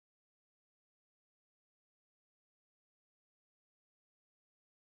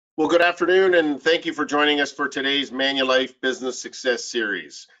Well, good afternoon, and thank you for joining us for today's Manulife Business Success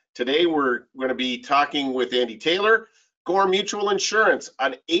Series. Today, we're going to be talking with Andy Taylor, Gore Mutual Insurance,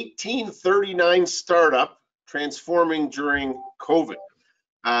 an 1839 startup transforming during COVID.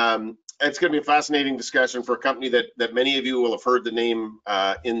 It's going to be a fascinating discussion for a company that many of you will have heard the name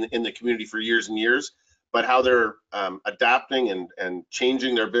in the community for years and years, but how they're adapting and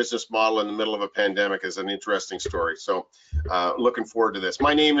changing their business model in the middle of a pandemic is an interesting story. So looking forward to this.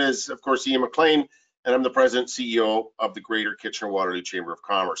 My name is, of course, Ian McLean, and I'm the President CEO of the Greater Kitchener-Waterloo Chamber of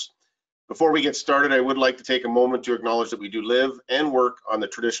Commerce. Before we get started, I would like to take a moment to acknowledge that we do live and work on the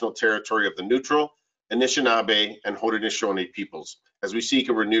traditional territory of the Neutral, Anishinaabe, and Haudenosaunee peoples, as we seek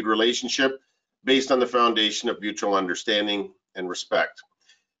a renewed relationship based on the foundation of mutual understanding and respect.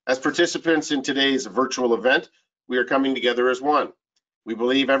 As participants in today's virtual event, we are coming together as one. We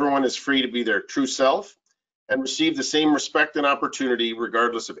believe everyone is free to be their true self and receive the same respect and opportunity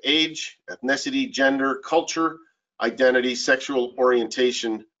regardless of age, ethnicity, gender, culture, identity, sexual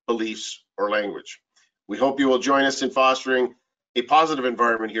orientation, beliefs, or language. We hope you will join us in fostering a positive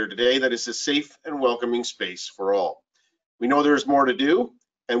environment here today that is a safe and welcoming space for all. We know there is more to do,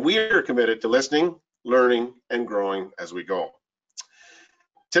 and we are committed to listening, learning, and growing as we go.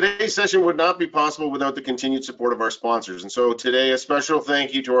 Today's session would not be possible without the continued support of our sponsors. And so today, a special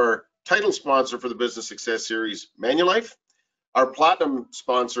thank you to our title sponsor for the Business Success Series, Manulife, our platinum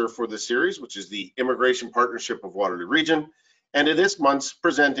sponsor for the series, which is the Immigration Partnership of Waterloo Region, and to this month's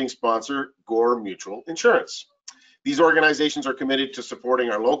presenting sponsor, Gore Mutual Insurance. These organizations are committed to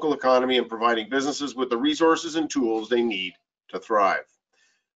supporting our local economy and providing businesses with the resources and tools they need to thrive.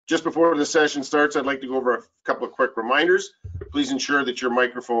 Just before the session starts, I'd like to go over a couple of quick reminders. Please ensure that your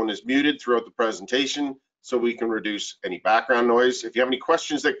microphone is muted throughout the presentation so we can reduce any background noise. If you have any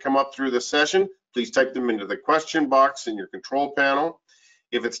questions that come up through the session, please type them into the question box in your control panel.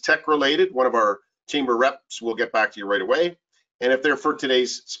 If it's tech related, one of our chamber reps will get back to you right away. And if they're for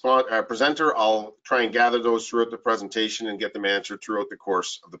today's presenter, I'll try and gather those throughout the presentation and get them answered throughout the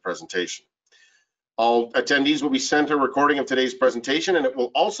course of the presentation. All attendees will be sent a recording of today's presentation, and it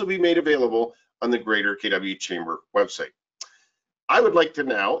will also be made available on the Greater KW Chamber website. I would like to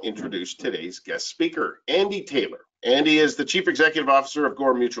now introduce today's guest speaker, Andy Taylor. Andy is the Chief Executive Officer of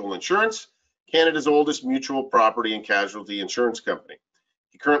Gore Mutual Insurance, Canada's oldest mutual property and casualty insurance company.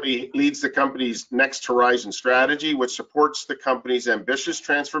 He currently leads the company's Next Horizon strategy, which supports the company's ambitious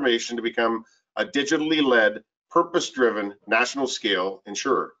transformation to become a digitally led, purpose-driven, national-scale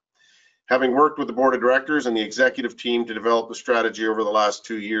insurer. Having worked with the board of directors and the executive team to develop the strategy over the last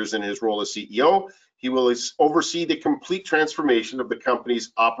 2 years in his role as CEO, he will oversee the complete transformation of the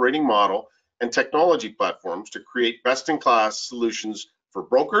company's operating model and technology platforms to create best-in-class solutions for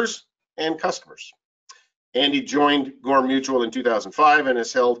brokers and customers. Andy joined Gore Mutual in 2005 and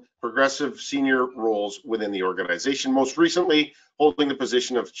has held progressive senior roles within the organization, most recently holding the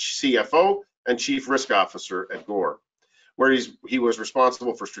position of CFO and Chief Risk Officer at Gore, where he was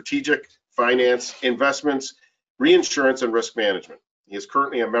responsible for strategic, finance, investments, reinsurance, and risk management. He is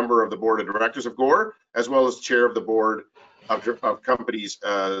currently a member of the board of directors of Gore, as well as chair of the board of company's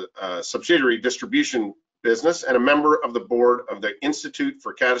subsidiary distribution business and a member of the board of the Institute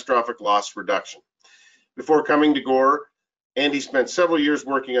for Catastrophic Loss Reduction. Before coming to Gore, Andy spent several years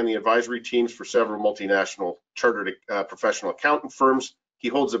working on the advisory teams for several multinational chartered professional accountant firms. He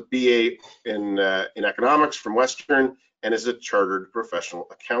holds a BA in economics from Western and is a chartered professional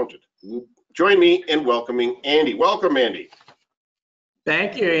accountant. Join me in welcoming Andy. Welcome, Andy.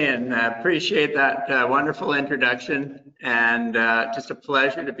 Thank you, Ian. I appreciate that wonderful introduction, and just a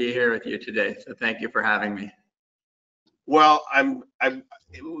pleasure to be here with you today. So thank you for having me. Well,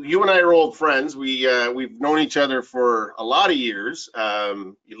 you and I are old friends. We've known each other for a lot of years.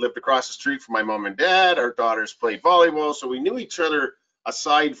 You lived across the street from my mom and dad. Our daughters played volleyball, so we knew each other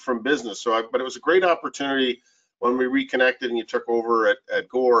aside from business. But it was a great opportunity when we reconnected and you took over at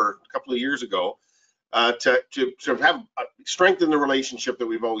Gore a couple of years ago to have strengthen the relationship that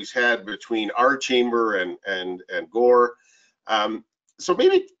we've always had between our chamber and Gore. So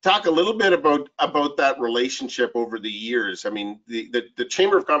maybe talk a little bit about that relationship over the years. I mean, the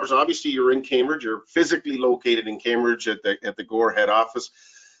Chamber of Commerce, obviously you're in Cambridge, you're physically located in Cambridge at the Gore head office.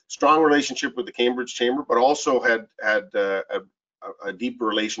 Strong relationship with the Cambridge Chamber, but also had a deep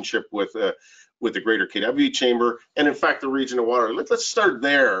relationship with the Greater KW Chamber, and in fact the region of Waterloo. Let's start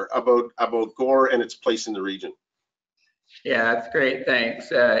there about Gore and its place in the region. Yeah, that's great.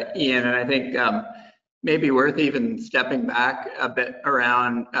 Thanks, Ian. And I think maybe worth even stepping back a bit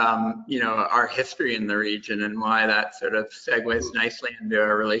around, our history in the region and why that sort of segues nicely into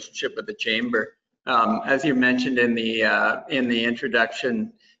our relationship with the chamber. As you mentioned in the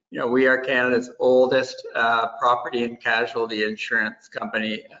introduction, we are Canada's oldest property and casualty insurance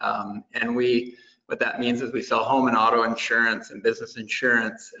company, and what that means is we sell home and auto insurance and business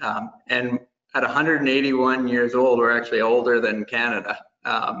insurance, and at 181 years old, we're actually older than Canada.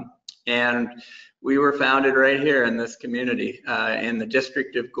 And we were founded right here in this community, in the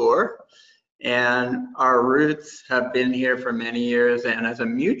district of Gore. And our roots have been here for many years, and as a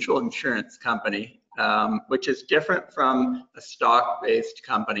mutual insurance company, which is different from a stock-based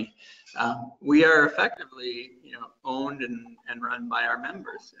company, we are effectively, owned and run by our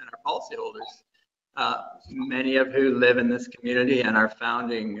members and our policyholders, many of who live in this community, and our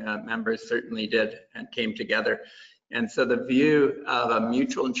founding members certainly did and came together. And so the view of a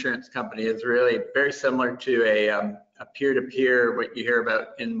mutual insurance company is really very similar to a peer-to-peer, what you hear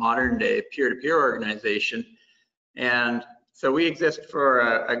about in modern day, peer-to-peer organization. And so we exist for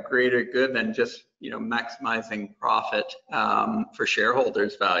a greater good than just, maximizing profit for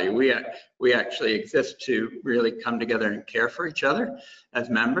shareholders' value. We actually exist to really come together and care for each other as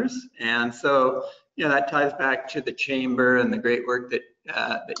members. And so, that ties back to the chamber and the great work that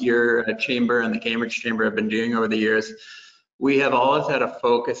your chamber and the Cambridge Chamber have been doing over the years. We have always had a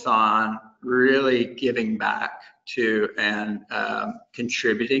focus on really giving back to and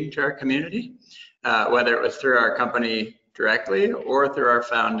contributing to our community, whether it was through our company directly or through our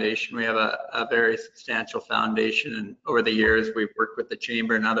foundation. We have a very substantial foundation, and over the years we've worked with the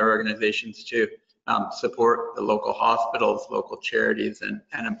chamber and other organizations to support the local hospitals, local charities, and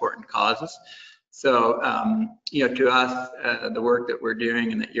important causes. So, to us, the work that we're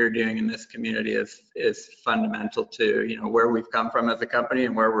doing and that you're doing in this community is fundamental to, where we've come from as a company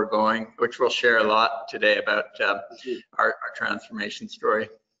and where we're going, which we'll share a lot today about our transformation story.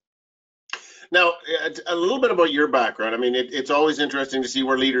 Now, a little bit about your background. I mean, it's always interesting to see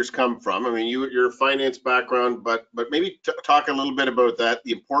where leaders come from. I mean, you're a finance background, but maybe talk a little bit about that,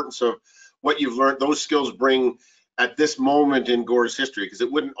 the importance of what you've learned, those skills bring at this moment in Gore's history, because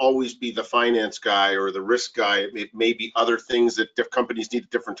it wouldn't always be the finance guy or the risk guy. It may be other things that companies need at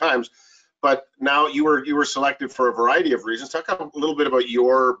different times. But now you were selected for a variety of reasons. Talk a little bit about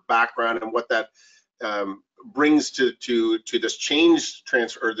your background and what that brings to this change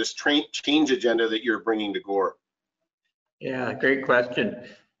agenda that you're bringing to Gore. Yeah, great question.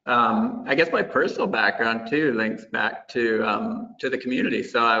 I guess my personal background too links back to the community.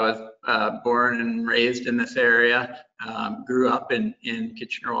 So I was born and raised in this area, grew up in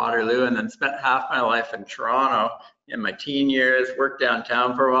Kitchener-Waterloo, and then spent half my life in Toronto in my teen years, worked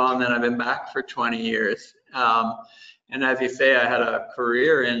downtown for a while, and then I've been back for 20 years. And as you say, I had a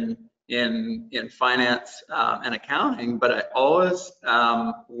career in finance and accounting, but I always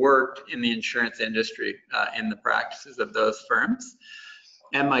worked in the insurance industry, in the practices of those firms.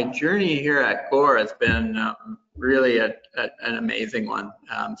 And my journey here at Gore has been really an amazing one.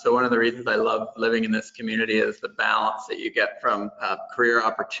 So one of the reasons I love living in this community is the balance that you get from career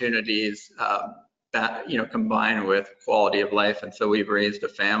opportunities that combined with quality of life. And so we've raised a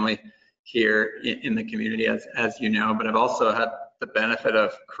family here in the community, as you know, but I've also had the benefit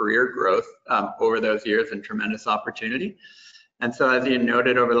of career growth over those years and tremendous opportunity. And so, as you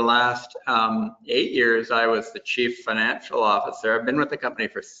noted, over the last 8 years, I was the chief financial officer. I've been with the company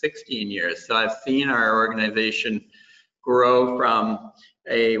for 16 years. So I've seen our organization grow from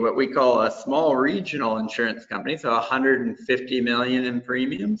what we call a small regional insurance company, so 150 million in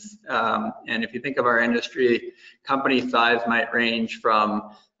premiums. And if you think of our industry, company size might range from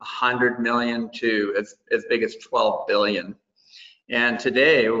 100 million to as big as 12 billion. And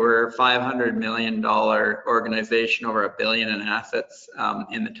today we're a $500 million organization, over $1 billion in assets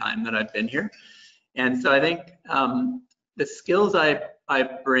in the time that I've been here. And so I think the skills I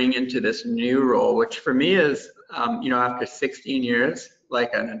bring into this new role, which for me is, after 16 years,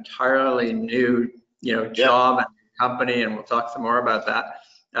 like an entirely new, job and company, and we'll talk some more about that,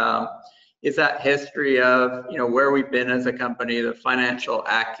 is that history of, where we've been as a company, the financial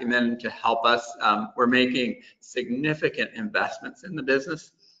acumen to help us. We're making significant investments in the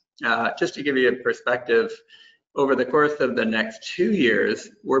business. Just to give you a perspective, over the course of the next 2 years,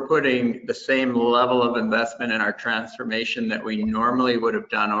 we're putting the same level of investment in our transformation that we normally would have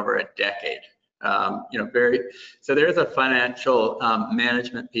done over a decade. So there's a financial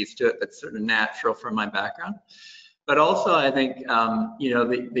management piece to it that's sort of natural from my background. But also, I think,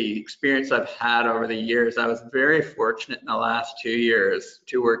 the experience I've had over the years, I was very fortunate in the last 2 years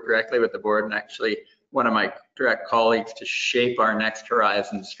to work directly with the board and actually one of my direct colleagues to shape our next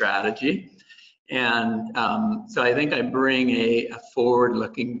horizon strategy. And so I think I bring a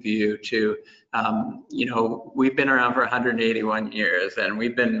forward-looking view to You know, we've been around for 181 years and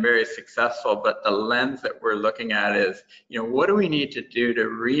we've been very successful, but the lens that we're looking at is, you know, what do we need to do to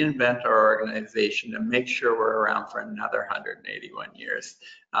reinvent our organization and make sure we're around for another 181 years?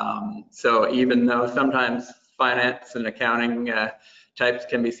 So even though sometimes finance and accounting types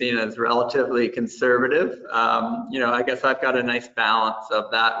can be seen as relatively conservative, you know, I guess I've got a nice balance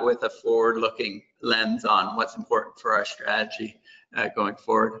of that with a forward-looking lens on what's important for our strategy going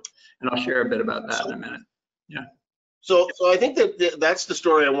forward. And I'll share a bit about that in a minute. Yeah. So I think that that's the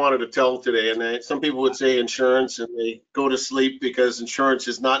story I wanted to tell today. And some people would say insurance and they go to sleep because insurance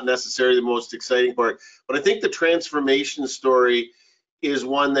is not necessarily the most exciting part. But I think the transformation story is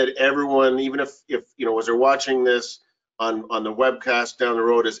one that everyone, even if you know, as they're watching this on the webcast down the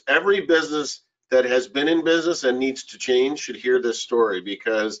road, is every business that has been in business and needs to change should hear this story,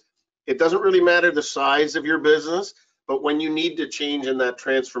 because it doesn't really matter the size of your business, but when you need to change in that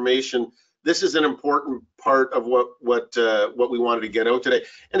transformation, this is an important part of what we wanted to get out today.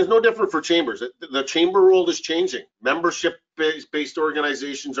 And it's no different for chambers. The chamber world is changing. Membership-based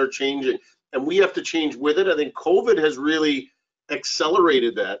organizations are changing, and we have to change with it. I think COVID has really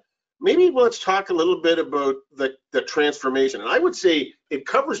accelerated that. Maybe let's talk a little bit about the transformation. And I would say it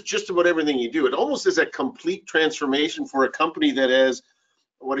covers just about everything you do. It almost is a complete transformation for a company that has,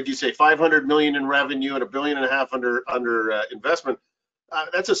 what did you say, 500 million in revenue and $1.5 billion under investment.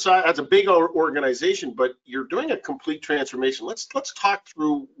 That's a big organization, but you're doing a complete transformation. Let's talk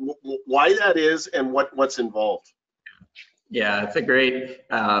through why that is and what's involved. Yeah, it's a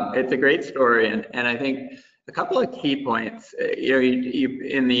great story, and I think a couple of key points. You know,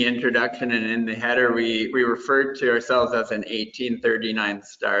 in the introduction and in the header, we referred to ourselves as an 1839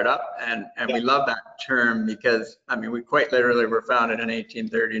 startup, and yeah, we love that term because, I mean, we quite literally were founded in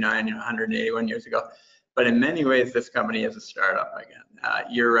 1839, you know, 181 years ago. But in many ways, this company is a startup again.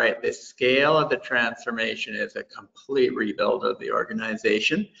 You're right, the scale of the transformation is a complete rebuild of the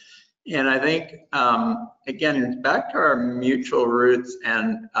organization. And I think, again, back to our mutual roots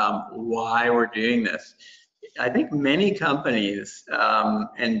and why we're doing this. I think many companies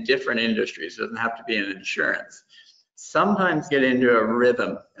in different industries, doesn't have to be in insurance, sometimes get into a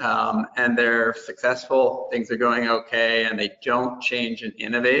rhythm and they're successful, things are going okay, and they don't change and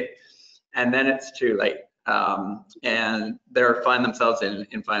innovate, and then it's too late. And they find themselves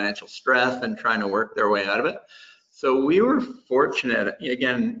in financial stress and trying to work their way out of it. So we were fortunate,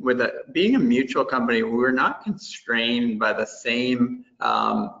 again, with being a mutual company, we were not constrained by the same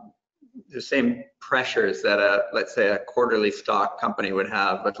pressures that let's say a quarterly stock company would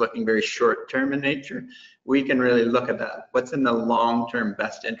have, but looking very short-term in nature. We can really look at that. What's in the long-term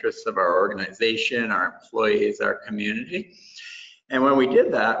best interests of our organization, our employees, our community. And when we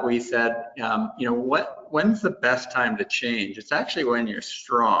did that, we said, you know, when's the best time to change? It's actually when you're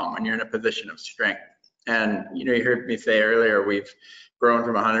strong, when you're in a position of strength. And, you know, you heard me say earlier, we've grown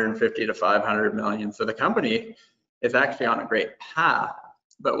from 150 to 500 million. So the company is actually on a great path.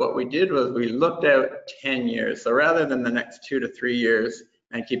 But what we did was we looked out 10 years. So rather than the next 2 to 3 years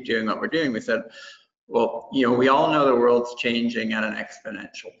and keep doing what we're doing, we said, well, you know, we all know the world's changing at an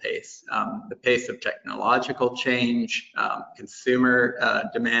exponential pace. The pace of technological change, consumer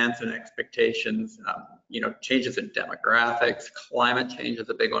demands and expectations, you know, changes in demographics, climate change is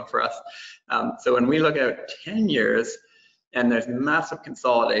a big one for us. So when we look at 10 years and there's massive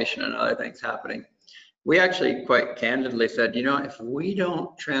consolidation and other things happening, we actually quite candidly said, you know, if we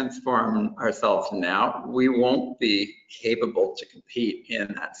don't transform ourselves now, we won't be capable to compete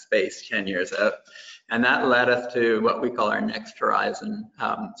in that space 10 years out. And that led us to what we call our next horizon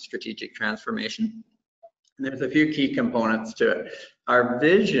strategic transformation. And there's a few key components to it. Our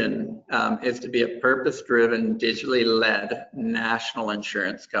vision is to be a purpose-driven, digitally led national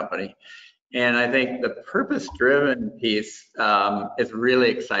insurance company. And I think the purpose-driven piece is really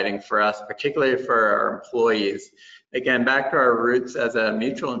exciting for us, particularly for our employees. Again, back to our roots as a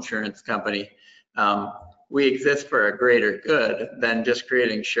mutual insurance company, we exist for a greater good than just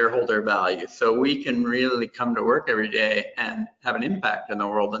creating shareholder value. So we can really come to work every day and have an impact in the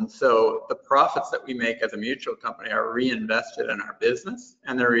world. And so the profits that we make as a mutual company are reinvested in our business,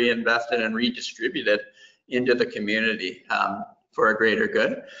 and they're reinvested and redistributed into the community for a greater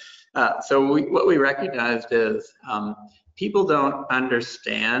good. So what we recognized is people don't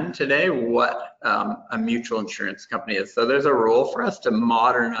understand today what a mutual insurance company is. So there's a role for us to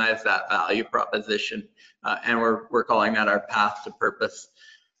modernize that value proposition, and we're calling that our path to purpose.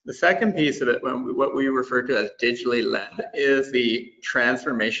 The second piece of it, what we refer to as digitally led, is the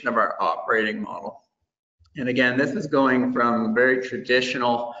transformation of our operating model. And again, this is going from very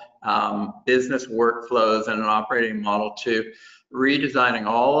traditional business workflows and an operating model to redesigning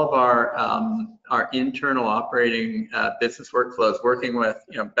all of our internal operating business workflows, working with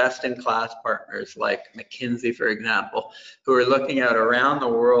best-in-class partners like McKinsey, for example, who are looking out around the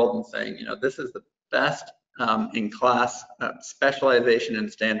world and saying, this is the best in class specialization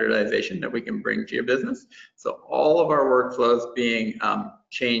and standardization that we can bring to your business. So all of our workflows being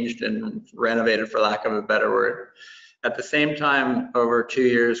changed and renovated, for lack of a better word. At the same time, over 2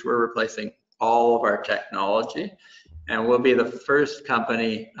 years, we're replacing all of our technology. And we'll be the first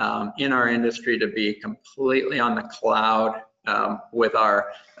company in our industry to be completely on the cloud with our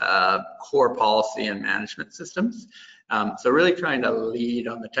core policy and management systems. So really trying to lead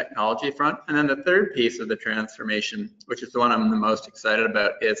on the technology front. And then the third piece of the transformation, which is the one I'm the most excited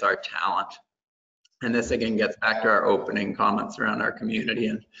about, is our talent. And this again gets back to our opening comments around our community.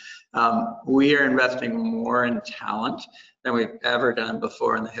 And we are investing more in talent than we've ever done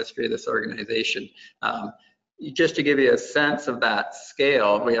before in the history of this organization. Just to give you a sense of that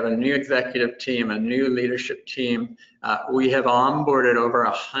scale, we have a new executive team, a new leadership team. We have onboarded over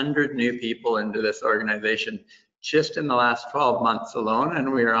 100 new people into this organization just in the last 12 months alone,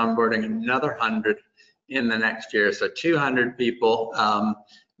 and we are onboarding another 100 in the next year. So 200 people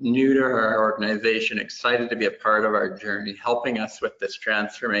new to our organization, excited to be a part of our journey, helping us with this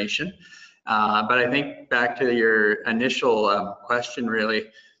transformation. But I think back to your initial question, really,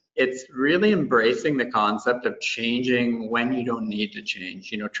 it's really embracing the concept of changing when you don't need to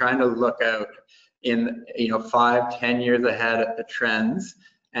change, trying to look out in 5-10 years ahead at the trends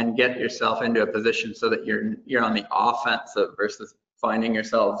and get yourself into a position so that you're on the offensive versus finding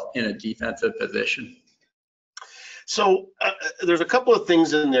yourself in a defensive position. So there's a couple of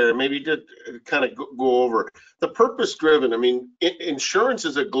things in there, maybe to kind of go over. The purpose-driven, insurance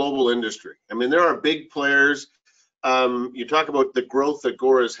is a global industry. There are big players. You talk about the growth that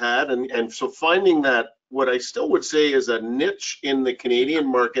Gore has had, and so finding that, what I still would say is a niche in the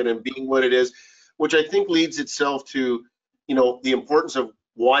Canadian market and being what it is, which I think leads itself to, the importance of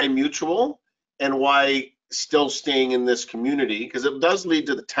why mutual and why still staying in this community, because it does lead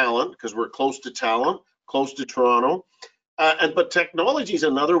to the talent, because we're close to talent, close to Toronto. But technology is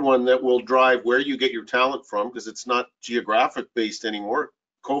another one that will drive where you get your talent from, because it's not geographic based anymore.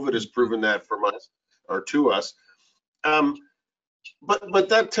 COVID has proven that from us, or to us. But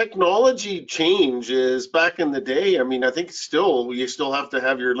that technology change is back in the day. I think you still have to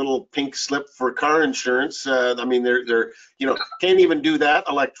have your little pink slip for car insurance. They're can't even do that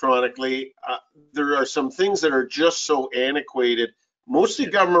electronically. There are some things that are just so antiquated, mostly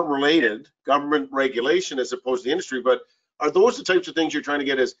government related, government regulation as opposed to the industry. But are those the types of things you're trying to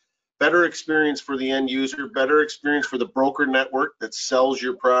get as better experience for the end user, better experience for the broker network that sells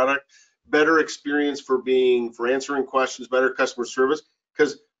your product, better experience for answering questions, better customer service?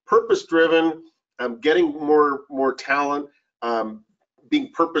 Because purpose-driven, getting more talent,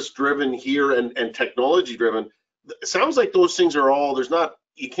 being purpose-driven here and technology-driven, it sounds like those things are all,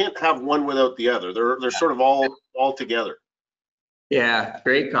 you can't have one without the other. They're sort of all together. Yeah,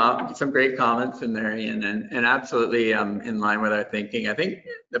 some great comments in there, Ian, and absolutely in line with our thinking. I think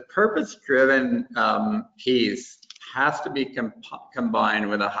the purpose-driven piece has to be combined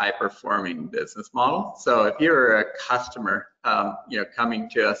with a high-performing business model. So if you're a customer, coming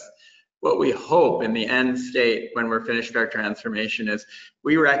to us, what we hope in the end state when we're finished our transformation is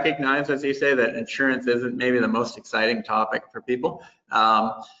we recognize, as you say, that insurance isn't maybe the most exciting topic for people.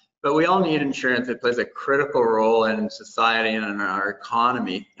 But we all need insurance. It plays a critical role in society and in our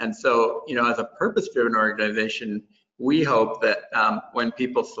economy. And so, as a purpose-driven organization, we hope that when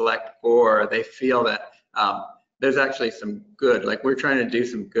people select Gore, they feel that there's actually some good, like we're trying to do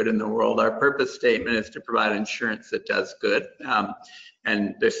some good in the world. Our purpose statement is to provide insurance that does good.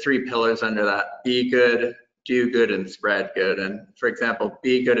 And there's 3 pillars under that: be good, do good, and spread good. And for example,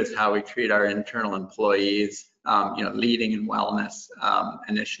 be good is how we treat our internal employees, leading in wellness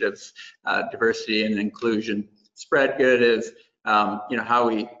initiatives, diversity and inclusion. Spread good is, how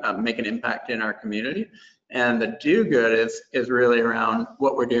we make an impact in our community. And the do good is really around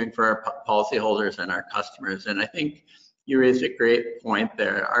what we're doing for our policyholders and our customers. And I think you raised a great point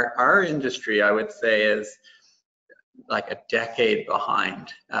there. Our industry, I would say, is like a decade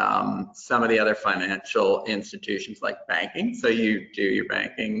behind some of the other financial institutions like banking. So you do your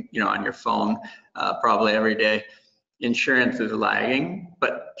banking, on your phone probably every day. Insurance is lagging,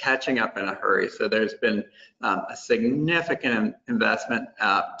 but catching up in a hurry. So there's been a significant investment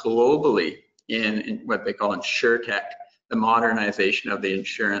globally in what they call InsurTech, the modernization of the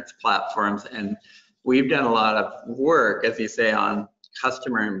insurance platforms. And we've done a lot of work, as you say, on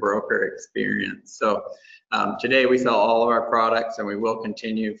customer and broker experience. So today we sell all of our products, and we will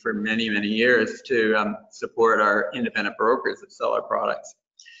continue for many, many years to support our independent brokers that sell our products.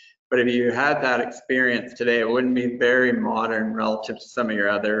 But if you had that experience today, it wouldn't be very modern relative to some of your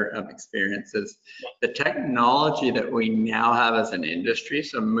other experiences. The technology that we now have as an industry,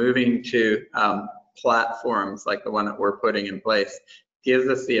 so moving to platforms like the one that we're putting in place, gives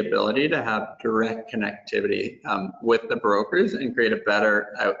us the ability to have direct connectivity with the brokers and create a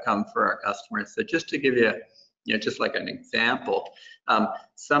better outcome for our customers. So just to give you, just like an example,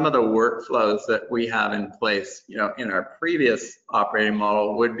 some of the workflows that we have in place, in our previous operating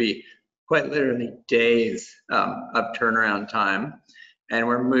model would be quite literally days of turnaround time. And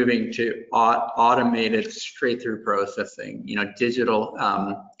we're moving to automated straight through processing, digital,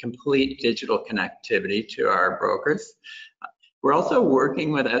 complete digital connectivity to our brokers. We're also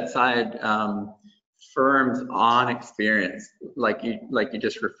working with outside firms on experience, like you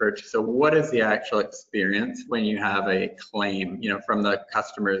just referred to. So what is the actual experience when you have a claim, from the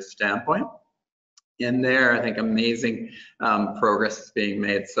customer's standpoint? And there, I think amazing progress is being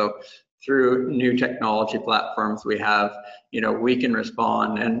made. So through new technology platforms we have, we can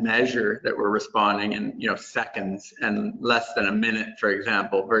respond and measure that we're responding in, seconds and less than a minute, for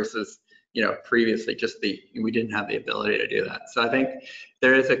example, versus previously we didn't have the ability to do that. So I think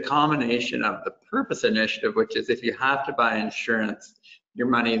there is a combination of the purpose initiative, which is if you have to buy insurance, your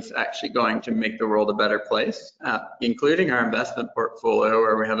money is actually going to make the world a better place, including our investment portfolio,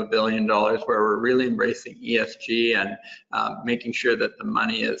 where we have $1 billion, where we're really embracing ESG and making sure that the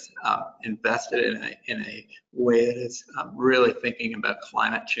money is invested in a way that is really thinking about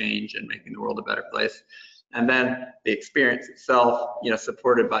climate change and making the world a better place. And then the experience itself,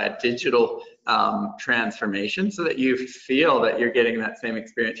 supported by a digital transformation, so that you feel that you're getting that same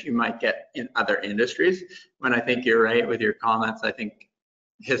experience you might get in other industries. When I think you're right with your comments, I think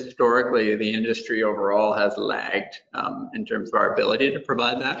historically the industry overall has lagged in terms of our ability to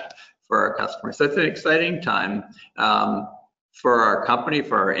provide that for our customers. So it's an exciting time for our company,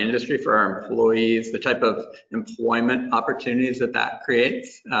 for our industry, for our employees. The type of employment opportunities that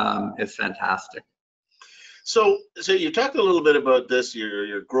creates is fantastic. So you talked a little bit about this,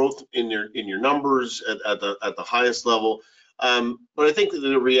 your growth in your numbers at the highest level, but I think that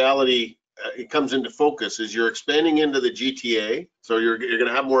the reality it comes into focus is you're expanding into the GTA, so you're going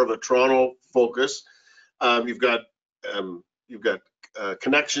to have more of a Toronto focus. You've got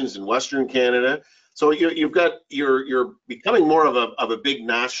connections in Western Canada, so you're becoming more of a big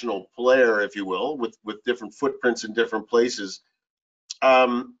national player, if you will, with different footprints in different places.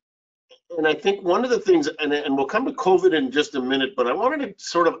 And I think one of the things, and we'll come to COVID in just a minute, but I wanted to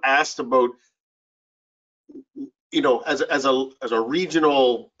sort of ask about, as a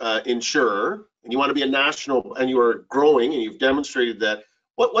regional insurer, and you want to be a national, and you are growing, and you've demonstrated that.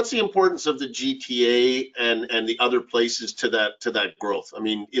 What's the importance of the GTA and the other places to that growth? I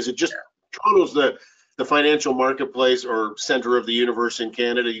mean, is it just Toronto's the financial marketplace or center of the universe in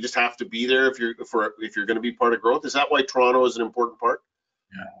Canada? You just have to be there if you're going to be part of growth. Is that why Toronto is an important part?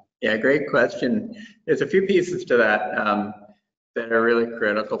 Yeah, great question. There's a few pieces to that that are really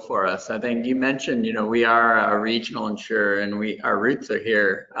critical for us. I think you mentioned, we are a regional insurer, and our roots are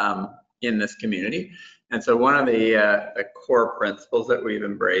here in this community. And so one of the core principles that we've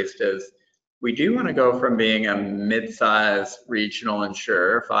embraced is we do want to go from being a mid-size regional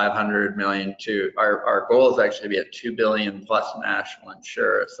insurer, 500 million, to our goal is actually to be a 2 billion plus national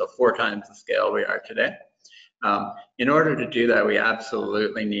insurer, so 4 times the scale we are today. In order to do that, we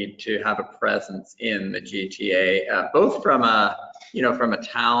absolutely need to have a presence in the GTA, both from a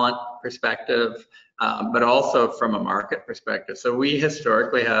talent perspective, but also from a market perspective. So we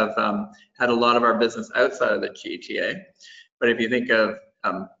historically have had a lot of our business outside of the GTA. But if you think of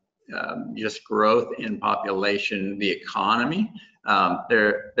just growth in population, the economy,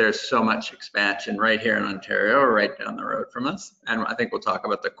 there's so much expansion right here in Ontario, or right down the road from us. And I think we'll talk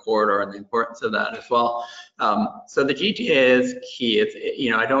about the corridor and the importance of that as well. So the GTA is key. It's,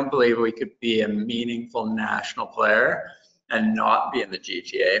 I don't believe we could be a meaningful national player and not be in the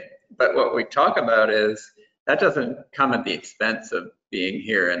GTA. But what we talk about is that doesn't come at the expense of being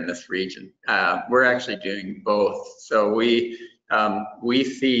here in this region. We're actually doing both. So we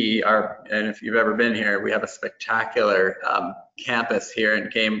see and if you've ever been here, we have a spectacular campus here in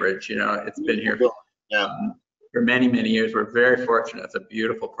Cambridge. It's been here for many, many years. We're very fortunate. It's a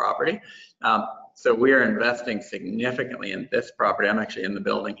beautiful property. So we are investing significantly in this property. I'm actually in the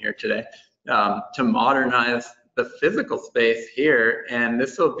building here today to modernize the physical space here, and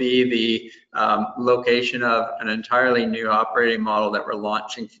this will be the location of an entirely new operating model that we're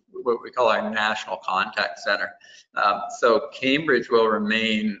launching, what we call our National Contact Center. So Cambridge will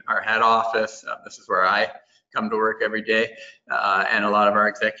remain our head office. This is where I come to work every day, and a lot of our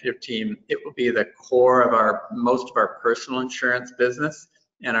executive team. It will be the core of most of our personal insurance business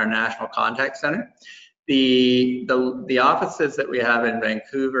and our National Contact Center. The offices that we have in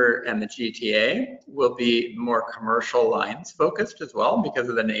Vancouver and the GTA will be more commercial lines focused as well because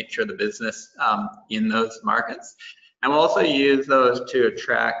of the nature of the business in those markets. And we'll also use those to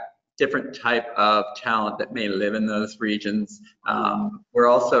attract different type of talent that may live in those regions. We're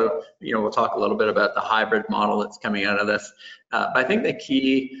also, we'll talk a little bit about the hybrid model that's coming out of this. But I think the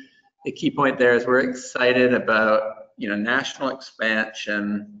key point there is we're excited about, national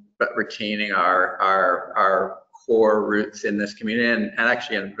expansion, but retaining our core roots in this community and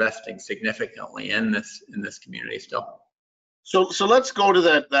actually investing significantly in this community still. So let's go to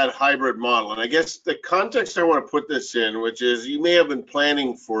that hybrid model. And I guess the context I want to put this in, which is you may have been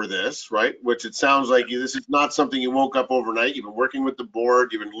planning for this, right? Which it sounds like this is not something you woke up overnight. You've been working with the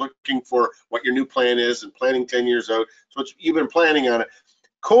board. You've been looking for what your new plan is and planning 10 years out. So you've been planning on it.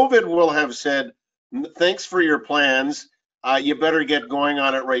 COVID will have said, thanks for your plans. You better get going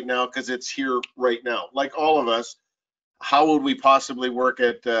on it right now because it's here right now. Like all of us, how would we possibly work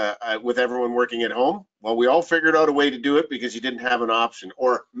with everyone working at home? Well, we all figured out a way to do it because you didn't have an option,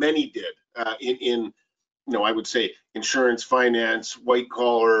 or many did. I would say insurance, finance, white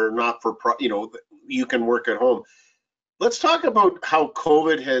collar, not for you can work at home. Let's talk about how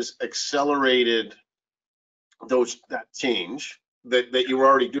COVID has accelerated that change that you were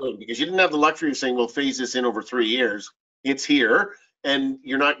already doing, because you didn't have the luxury of saying, we'll phase this in over 3 years. It's here, and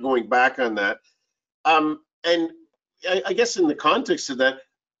you're not going back on that. And I guess in the context of that,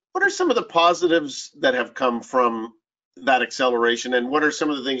 what are some of the positives that have come from that acceleration, and what are some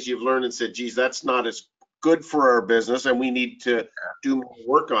of the things you've learned and said, geez, that's not as good for our business and we need to do more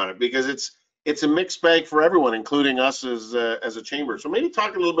work on it? Because it's a mixed bag for everyone, including us as a chamber. So maybe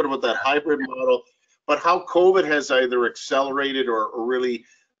talk a little bit about that hybrid model, but how COVID has either accelerated or really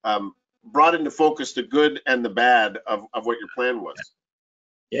brought into focus the good and the bad of what your plan was.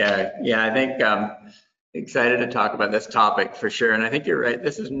 Yeah, I think excited to talk about this topic for sure. And I think you're right.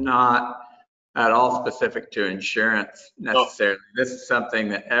 This is not at all specific to insurance necessarily. No. This is something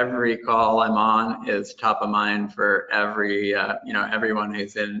that every call I'm on is top of mind for everyone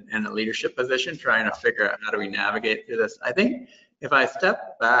who's in a leadership position, trying to figure out how do we navigate through this. I think if I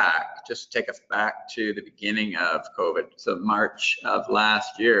step back, just take us back to the beginning of COVID, so March of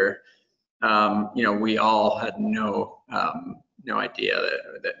last year, we all had no idea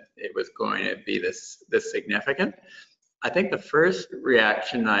that it was going to be this significant. I think the first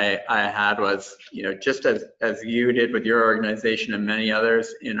reaction I had was, just as you did with your organization and many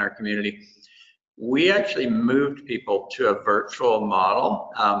others in our community, we actually moved people to a virtual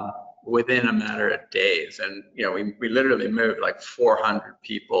model within a matter of days. And, we literally moved like 400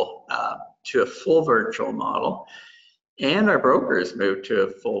 people to a full virtual model. And our brokers moved to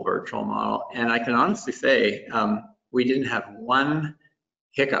a full virtual model. And I can honestly say, we didn't have one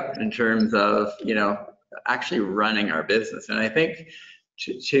hiccup in terms of, actually running our business. And I think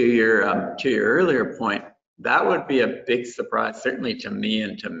to your earlier point, that would be a big surprise, certainly to me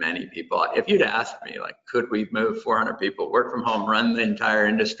and to many people. If you'd asked me, like, could we move 400 people, work from home, run the entire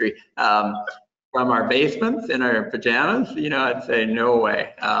industry from our basements in our pajamas, I'd say no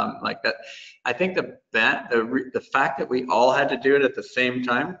way. Like that. I think the fact that we all had to do it at the same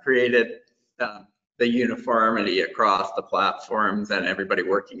time created the uniformity across the platforms and everybody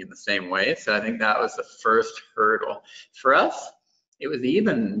working in the same way. So I think that was the first hurdle. For us, it was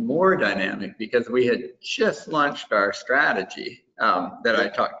even more dynamic because we had just launched our strategy that I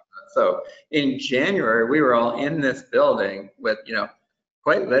talked about. So in January, we were all in this building with,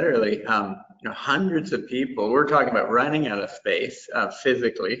 quite literally, hundreds of people. We're talking about running out of space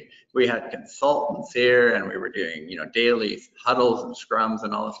physically. We had consultants here, and we were doing, daily huddles and scrums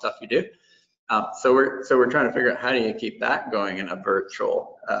and all the stuff you do. So we're trying to figure out how do you keep that going in a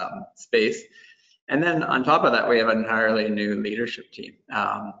virtual space. And then on top of that, we have an entirely new leadership team.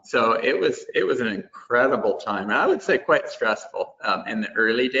 So it was an incredible time. And I would say quite stressful in the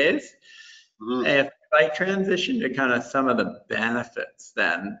early days. Mm-hmm. If I transition to kind of some of the benefits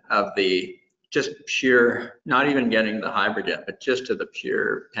then of the just pure, not even getting the hybrid yet, but just to the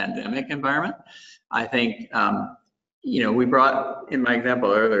pure pandemic environment, I think, we brought, in my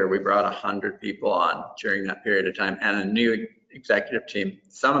example earlier, we brought 100 people on during that period of time and a new executive team,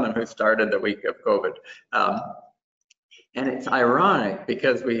 some of them who started the week of COVID. And it's ironic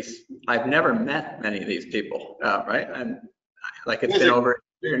because I've never met many of these people, right? And like it's been over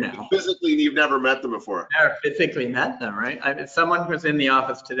a year now. Physically, you've never met them before. Never physically met them, right? Someone who's in the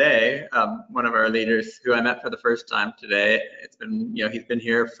office today, one of our leaders who I met for the first time today, it's been, he's been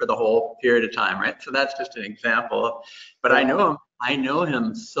here for the whole period of time, right? So that's just an example. But I know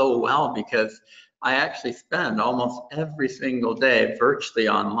him so well because I actually spend almost every single day virtually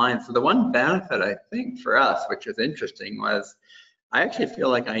online. So the one benefit I think for us, which is interesting, was I actually feel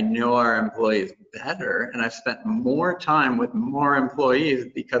like I know our employees better, and I've spent more time with more employees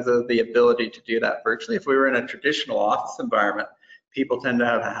because of the ability to do that virtually. If we were in a traditional office environment, people tend to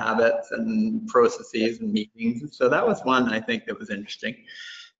have habits and processes and meetings. So that was one I think that was interesting.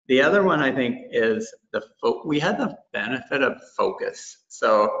 The other one I think is we had the benefit of focus.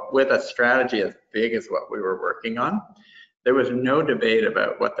 So with a strategy as big as what we were working on, there was no debate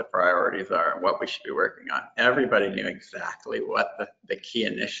about what the priorities are and what we should be working on. Everybody knew exactly what the key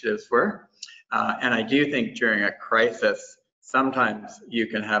initiatives were. And I do think during a crisis, sometimes you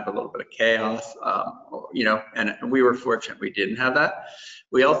can have a little bit of chaos, and we were fortunate we didn't have that.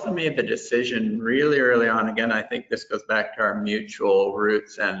 We also made the decision really early on. Again, I think this goes back to our mutual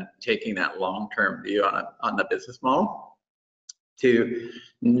roots and taking that long-term view on the business model to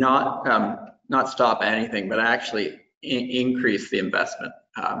not stop anything, but actually increase the investment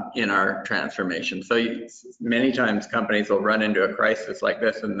in our transformation. So many times companies will run into a crisis like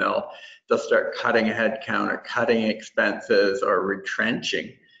this and they'll start cutting a headcount or cutting expenses or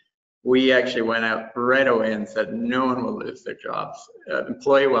retrenching. We actually went out right away and said no one will lose their jobs.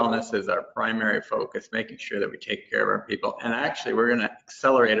 Employee wellness is our primary focus, making sure that we take care of our people. And actually, we're going to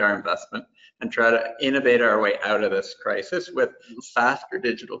accelerate our investment and try to innovate our way out of this crisis with faster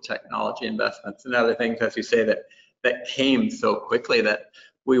digital technology investments and other things, as you say, that came so quickly that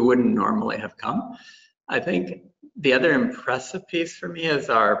we wouldn't normally have come. I think the other impressive piece for me is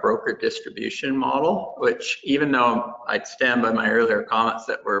our broker distribution model, which even though I'd stand by my earlier comments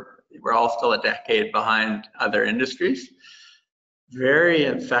that we're all still a decade behind other industries, very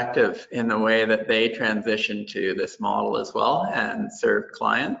effective in the way that they transition to this model as well and serve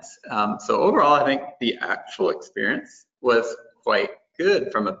clients. So overall, I think the actual experience was quite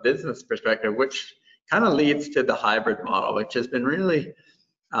good from a business perspective, which kind of leads to the hybrid model, which has been really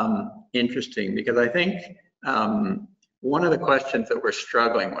interesting because I think one of the questions that we're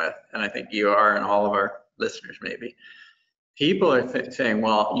struggling with, and I think you are and all of our listeners maybe, people are saying,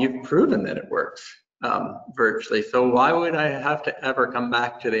 well, you've proven that it works virtually, so why would I have to ever come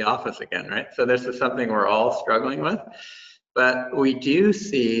back to the office again, right? So this is something we're all struggling with. But we do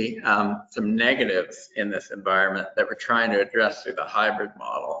see some negatives in this environment that we're trying to address through the hybrid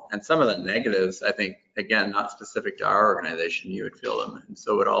model. And some of the negatives, I think, again, not specific to our organization, you would feel them, and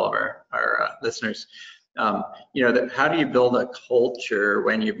so would all of our listeners. How do you build a culture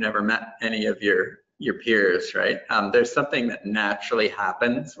when you've never met any of your peers, right? There's something that naturally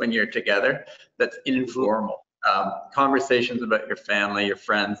happens when you're together that's informal. Conversations about your family, your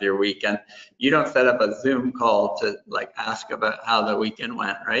friends, your weekend. You don't set up a Zoom call to ask about how the weekend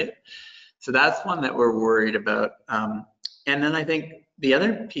went, right? So that's one that we're worried about. And then I think the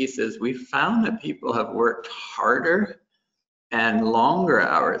other piece is we found that people have worked harder and longer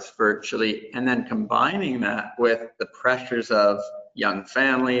hours virtually, and then combining that with the pressures of young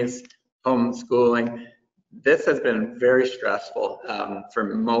families, homeschooling. This has been very stressful for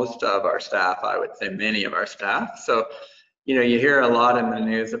most of our staff, I would say many of our staff. So, you hear a lot in the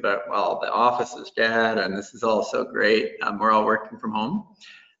news about, well, the office is dead and this is all so great. We're all working from home.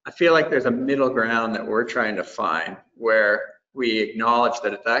 I feel like there's a middle ground that we're trying to find where we acknowledge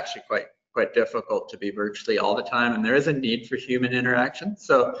that it's actually quite difficult to be virtually all the time, and there is a need for human interaction.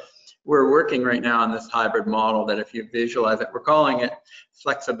 So we're working right now on this hybrid model that if you visualize it, we're calling it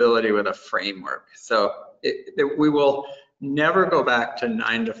flexibility with a framework. So we will never go back to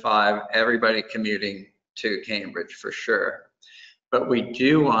 9 to 5, everybody commuting to Cambridge for sure. But we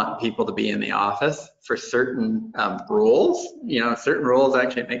do want people to be in the office for certain roles. Certain roles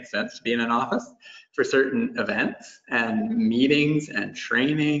actually make sense to be in an office for certain events and meetings and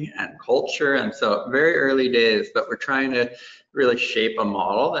training and culture. And so very early days, but we're trying to really shape a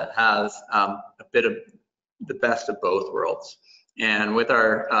model that has a bit of the best of both worlds. And with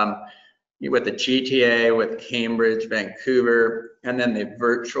our with the GTA, with Cambridge, Vancouver, and then the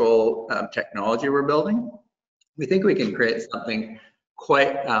virtual technology we're building, we think we can create something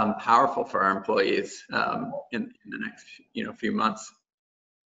quite powerful for our employees in the next few months.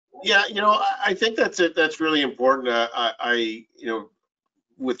 Yeah, I think that's it. That's really important.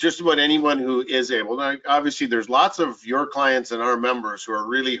 With just about anyone who is able. Now, obviously, there's lots of your clients and our members who are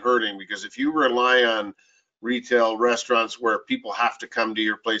really hurting because if you rely on retail restaurants where people have to come to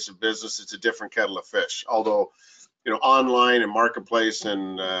your place of business, it's a different kettle of fish. Although, you know, online and marketplace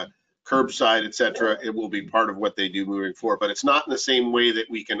and curbside, et cetera, it will be part of what they do moving forward. But it's not in the same way that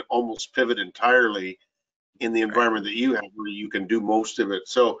we can almost pivot entirely in the environment that you have, where you can do most of it.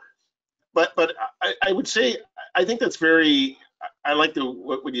 So, but I would say, I think that's very, I like the,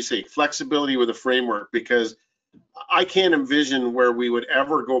 what would you say, flexibility with a framework, because I can't envision where we would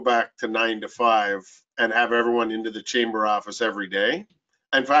ever go back to 9 to 5 and have everyone into the chamber office every day.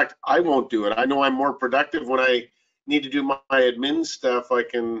 In fact, I won't do it. I know I'm more productive when I need to do my admin stuff. I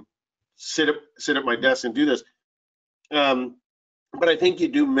can sit at my desk and do this. But I think you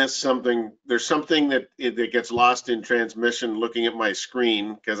do miss something. There's something that gets lost in transmission looking at my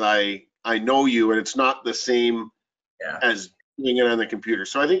screen, because I know you, and it's not the same as doing it on the computer.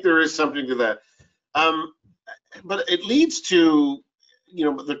 So I think there is something to that. But it leads to, you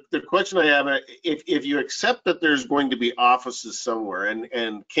know, the question I have, if you accept that there's going to be offices somewhere,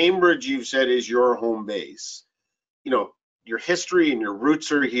 and Cambridge, you've said, is your home base, you know, your history and your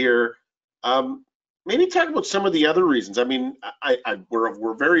roots are here. Maybe talk about some of the other reasons. I mean,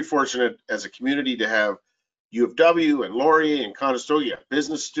 we're very fortunate as a community to have U of W and Laurier and Conestoga. You have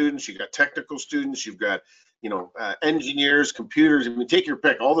business students, you've got technical students, you've got, you know, engineers, computers. I mean, take your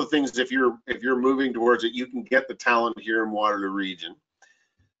pick. All the things, if you're moving towards it, you can get the talent here in Waterloo region.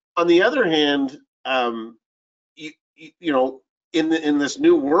 On the other hand, you know, in this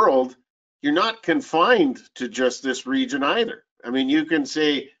new world, you're not confined to just this region either. I mean, you can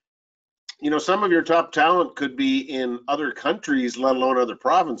say, you know, some of your top talent could be in other countries, let alone other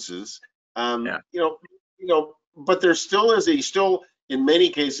provinces. You know, but there still is in many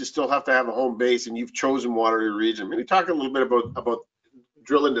cases, still have to have a home base, and you've chosen Waterloo region. Maybe talk a little bit about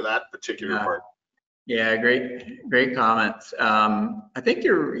drill into that particular part. Yeah, great comments. I think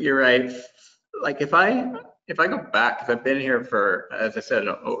you're right. Like if I go back, because I've been here for, as I said,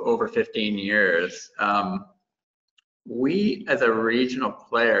 over 15 years. We, as a regional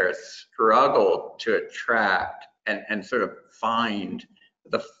player, struggled to attract and sort of find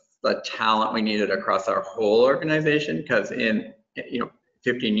the talent we needed across our whole organization, because in, you know,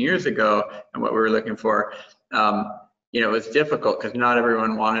 15 years ago, and what we were looking for, you know, it was difficult because not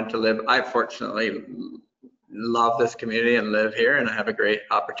everyone wanted to live. I fortunately love this community and live here, and I have a great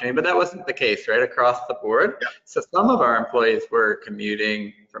opportunity, but that wasn't the case right across the board. Yeah. So some of our employees were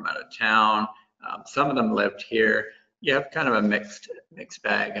commuting from out of town. Some of them lived here. You have kind of a mixed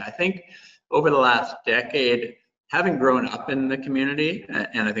bag. I think over the last decade, having grown up in the community,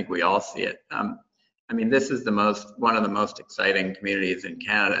 and I think we all see it, I mean, this is one of the most exciting communities in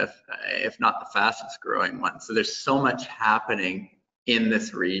Canada, if not the fastest growing one. So there's so much happening in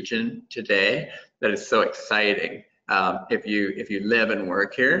this region today that is so exciting if you live and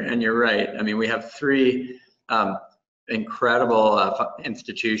work here. And you're right. I mean, we have 3 incredible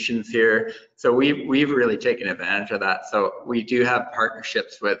institutions here. So we've really taken advantage of that. So we do have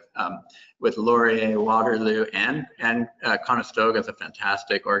partnerships with Laurier, Waterloo, and Conestoga is a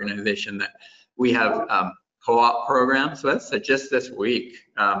fantastic organization that we have co-op programs with. So just this week,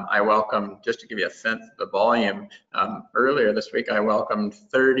 I welcomed, just to give you a sense of the volume, earlier this week, I welcomed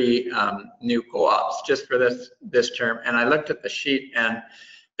 30 new co-ops just for this term. And I looked at the sheet, and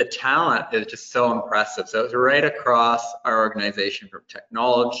the talent is just so impressive. So it's right across our organization, from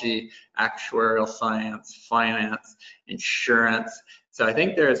technology, actuarial science, finance, insurance. So I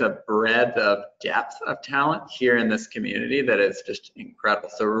think there's a breadth of depth of talent here in this community that is just incredible.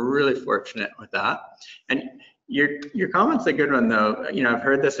 So we're really fortunate with that. And your comment's a good one, though. You know, I've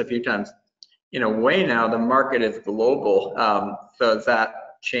heard this a few times. In a way now, the market is global. So does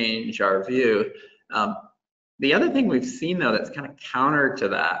that change our view? The other thing we've seen, though, that's kind of counter to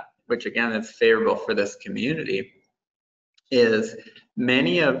that, which again is favorable for this community, is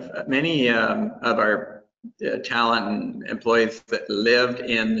many of our talent and employees that lived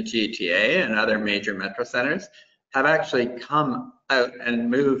in the GTA and other major metro centers have actually come out and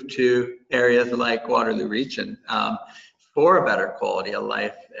moved to areas like Waterloo region for a better quality of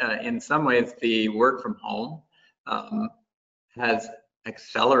life. In some ways, the work from home has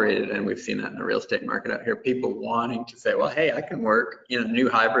accelerated, and we've seen that in the real estate market out here. People wanting to say, well, hey, I can work in a new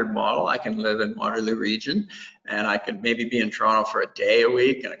hybrid model. I can live in Waterloo region, and I could maybe be in Toronto for a day a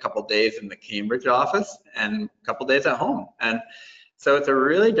week and a couple days in the Cambridge office and a couple days at home. And so it's a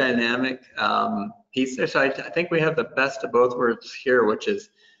really dynamic piece there. So I think we have the best of both worlds here, which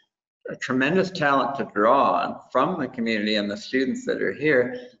is a tremendous talent to draw on from the community and the students that are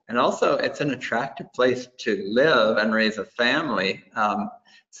here. And also it's an attractive place to live and raise a family.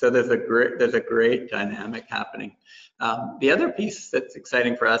 So there's a great dynamic happening. The other piece that's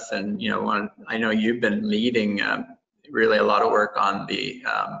exciting for us, and I know you've been leading really a lot of work on the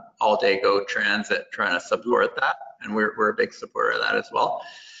all-day go transit, trying to support that, and we're a big supporter of that as well.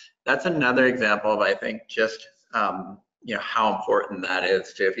 That's another example of, I think, just how important that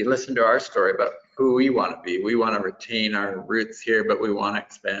is to, if you listen to our story about who we want to be. We want to retain our roots here, but we want to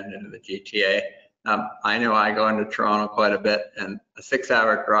expand into the GTA. I know I go into Toronto quite a bit, and a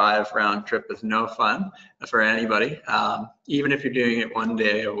 6-hour drive round trip is no fun for anybody, even if you're doing it one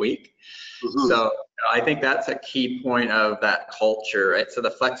day a week. Mm-hmm. So I think that's a key point of that culture, right? So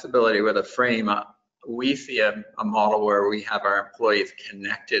the flexibility with a frame, we see a model where we have our employees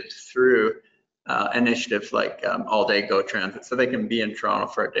connected through initiatives like all day go transit, so they can be in Toronto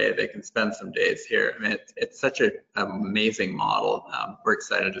for a day, they can spend some days here. I mean, it's such an amazing model. We're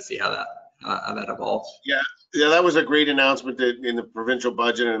excited to see how that evolves. Yeah, that was a great announcement in the provincial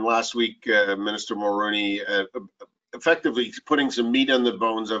budget, and last week Minister Mulroney effectively putting some meat on the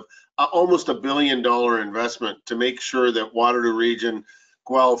bones of almost $1 billion investment to make sure that Waterloo Region,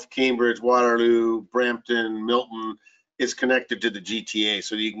 Guelph, Cambridge, Waterloo, Brampton, Milton is connected to the GTA,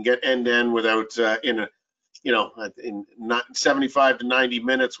 so you can get end-to-end without in not 75 to 90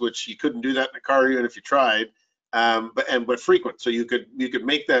 minutes, which you couldn't do that in a car even if you tried, but frequent, so you could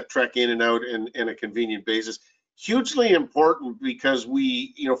make that trek in and out in a convenient basis. Hugely important, because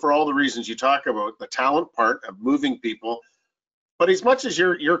we, for all the reasons you talk about, the talent part of moving people, but as much as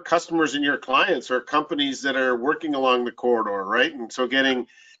your customers and your clients are companies that are working along the corridor, right? And so getting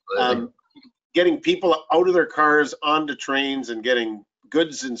people out of their cars onto trains and getting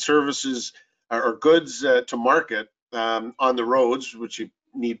goods and services or goods to market on the roads, which you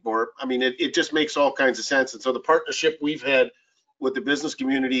need more. I mean, it just makes all kinds of sense. And so the partnership we've had with the business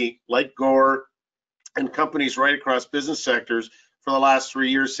community like Gore and companies right across business sectors for the last 3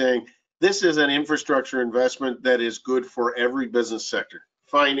 years, saying this is an infrastructure investment that is good for every business sector: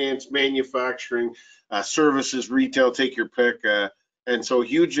 finance, manufacturing, services, retail, take your pick. And so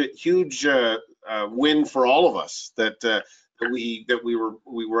huge win for all of us that we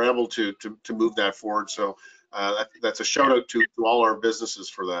were able to move that forward. So that's a shout out to all our businesses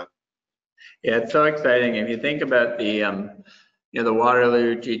for that. Yeah, it's so exciting. If you think about the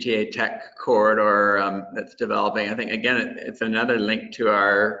Waterloo GTA Tech Corridor that's developing, I think again it's another link to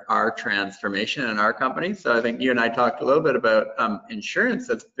our transformation in our company. So I think you and I talked a little bit about insurance.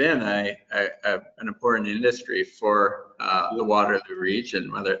 That's been an important industry for the Waterloo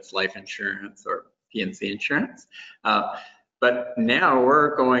region, whether it's life insurance or P&C insurance. But now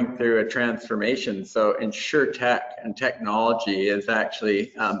we're going through a transformation. So InsurTech and technology is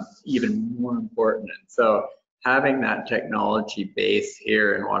actually even more important. And so having that technology base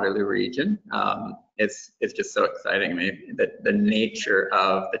here in Waterloo region, it's just so exciting. I mean, the nature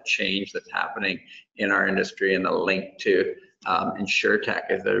of the change that's happening in our industry and the link to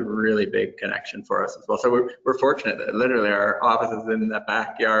InsurTech is a really big connection for us as well. So we're fortunate that literally our office is in the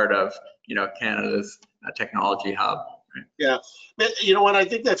backyard of Canada's technology hub. Right? Yeah, you know what? I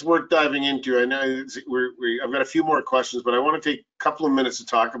think that's worth diving into. I know I've got a few more questions, but I want to take a couple of minutes to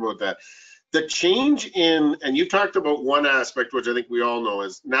talk about that. The change in, and you talked about one aspect, which I think we all know,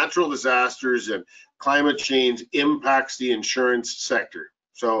 is natural disasters and climate change impacts the insurance sector.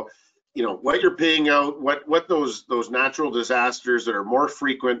 So, what you're paying out, what those natural disasters that are more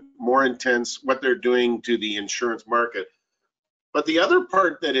frequent, more intense, what they're doing to the insurance market. But the other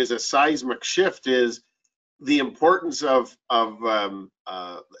part that is a seismic shift is the importance of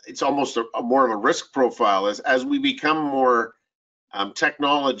it's almost more of a risk profile as we become more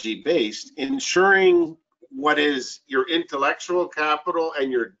technology based, ensuring what is your intellectual capital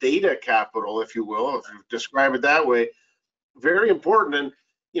and your data capital, if you will, if you describe it that way, very important. And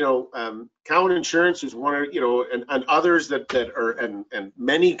Cowan Insurance is one of, and others that are, and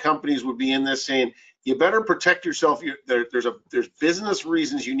many companies would be in this saying, you better protect yourself. There's business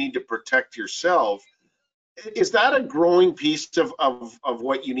reasons you need to protect yourself. Is that a growing piece of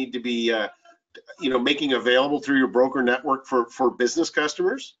what you need to be making available through your broker network for business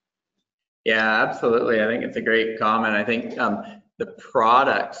customers? Yeah, absolutely. I think it's a great comment. I think the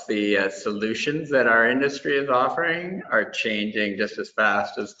products, the solutions that our industry is offering are changing just as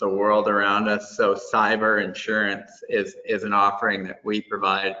fast as the world around us. So cyber insurance is an offering that we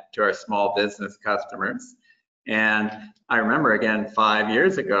provide to our small business customers. And I remember, again, 5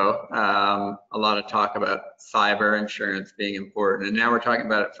 years ago, a lot of talk about cyber insurance being important, and now we're talking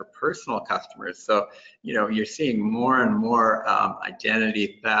about it for personal customers. So, you're seeing more and more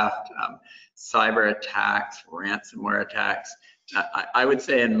identity theft, cyber attacks, ransomware attacks. I would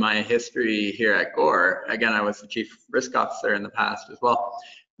say in my history here at Gore, again, I was the chief risk officer in the past as well,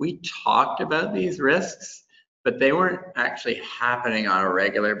 we talked about these risks, but they weren't actually happening on a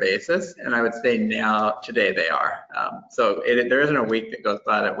regular basis. And I would say now, today they are. So there isn't a week that goes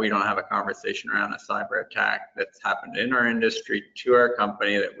by that we don't have a conversation around a cyber attack that's happened in our industry to our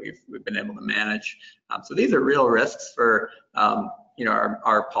company that we've been able to manage. So these are real risks for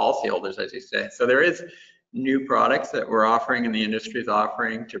our policyholders, as you say. So there is new products that we're offering and the industry is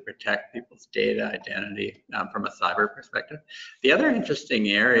offering to protect people's data identity from a cyber perspective. The other interesting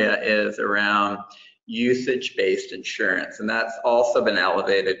area is around usage-based insurance, and that's also been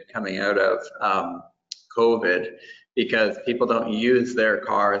elevated coming out of COVID, because people don't use their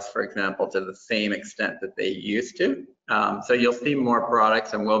cars, for example, to the same extent that they used to. So you'll see more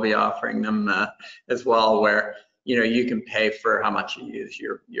products, and we'll be offering them as well, where you can pay for how much you use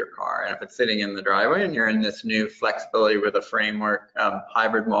your car. And if it's sitting in the driveway and you're in this new flexibility with a framework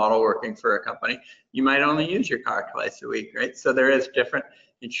hybrid model working for a company, you might only use your car twice a week, right? So there is different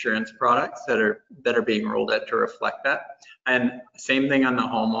insurance products that are being rolled out to reflect that. And same thing on the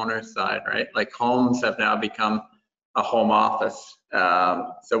homeowner side, right? Like homes have now become a home office.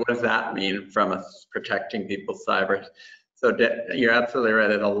 So what does that mean from us protecting people's cyber? So you're absolutely right.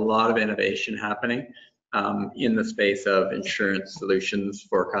 There's a lot of innovation happening in the space of insurance solutions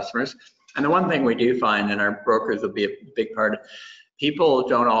for customers. And the one thing we do find, and our brokers will be a big part, people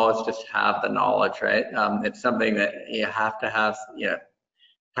don't always just have the knowledge, right? It's something that you have to have,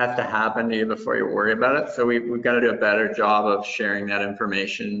 has to happen to you before you worry about it. So we've got to do a better job of sharing that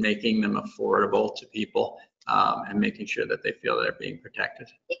information, making them affordable to people, and making sure that they feel they're being protected.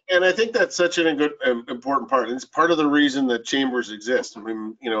 And I think that's such an important part. And it's part of the reason that chambers exist. I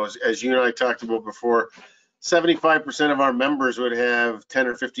mean, as you and I talked about before, 75% of our members would have 10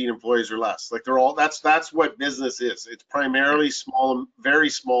 or 15 employees or less. Like that's what business is. It's primarily small, very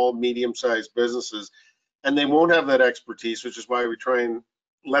small, medium-sized businesses, and they won't have that expertise, which is why we try and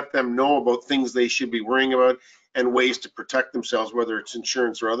let them know about things they should be worrying about and ways to protect themselves, whether it's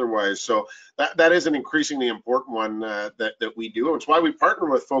insurance or otherwise. So that is an increasingly important one that we do. It's why we partner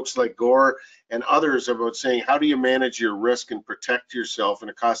with folks like Gore and others about saying, how do you manage your risk and protect yourself in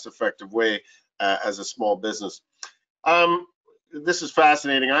a cost-effective way as a small business? This is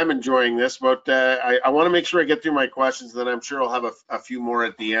fascinating. I'm enjoying this, but I want to make sure I get through my questions, and then I'm sure I'll have a few more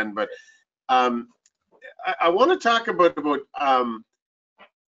at the end. But I want to talk about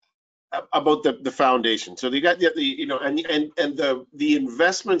the foundation. So you got the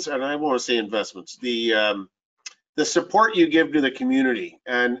investments, and I want to say investments, the support you give to the community,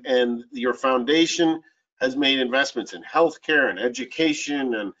 and your foundation has made investments in healthcare and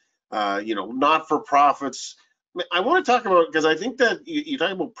education and not-for-profits. I want to talk about, because I think that you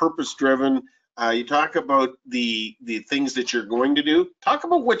talk about purpose-driven, you talk about the things that you're going to do. Talk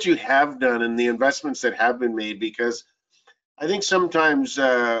about what you have done and the investments that have been made, because I think sometimes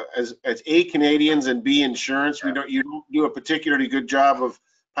as A, Canadians, and B, insurance, you don't do a particularly good job of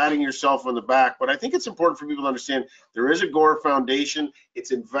patting yourself on the back. But I think it's important for people to understand there is a Gore Foundation.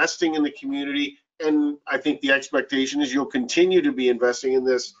 It's investing in the community, and I think the expectation is you'll continue to be investing in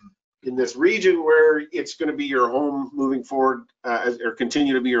this region where it's going to be your home moving forward, or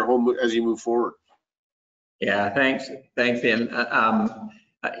continue to be your home as you move forward. Yeah, thanks, Ian.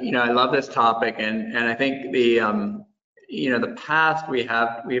 I love this topic, and I think the past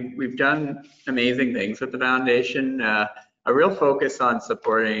we've done amazing things with the foundation. A real focus on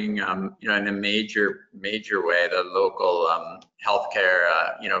supporting, in a major way, the local healthcare,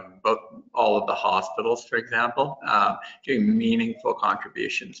 both all of the hospitals, for example, doing meaningful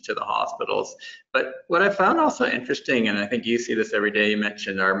contributions to the hospitals. But what I found also interesting, and I think you see this every day, you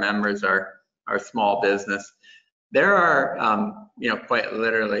mentioned our members are small business. There are, quite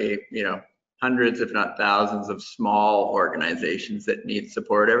literally, hundreds, if not thousands, of small organizations that need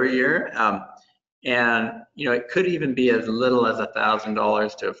support every year. And it could even be as little as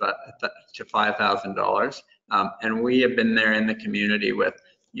 $1,000 to $5,000. And we have been there in the community with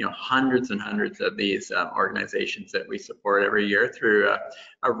hundreds and hundreds of these organizations that we support every year through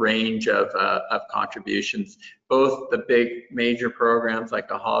a range of contributions, both the big major programs like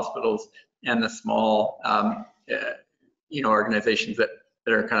the hospitals and the small organizations that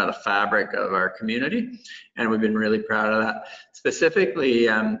are kind of the fabric of our community. And we've been really proud of that. Specifically,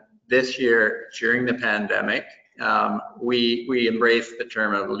 this year, during the pandemic, we embraced the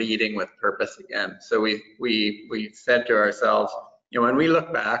term of leading with purpose again. So we said to ourselves, when we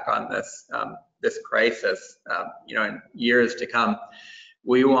look back on this crisis, in years to come,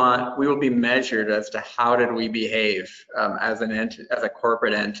 we will be measured as to how did we behave as a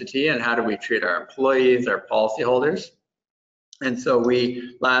corporate entity, and how do we treat our employees, our policyholders. And so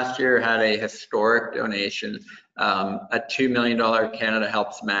we last year had a historic donation, a $2 million Canada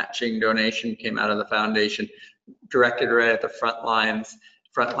Helps matching donation came out of the foundation, directed right at the frontline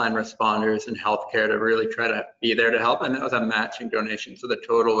responders and healthcare to really try to be there to help. And that was a matching donation. So the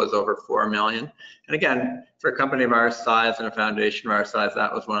total was over 4 million. And again, for a company of our size and a foundation of our size,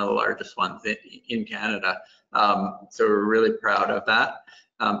 that was one of the largest ones in Canada. So we're really proud of that.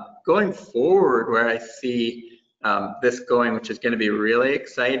 Going forward, where I see this going, which is going to be really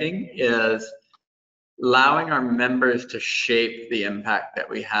exciting, is allowing our members to shape the impact that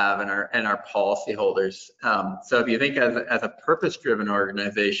we have and our policyholders. So if you think as a purpose-driven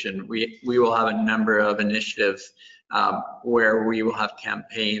organization, we will have a number of initiatives where we will have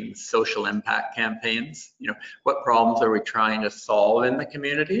campaigns, social impact campaigns. You know, what problems are we trying to solve in the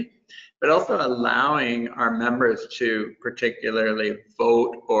community? But also allowing our members to particularly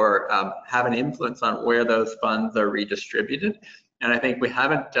vote or have an influence on where those funds are redistributed. And I think we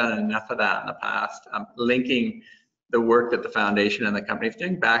haven't done enough of that in the past, linking the work that the foundation and the company is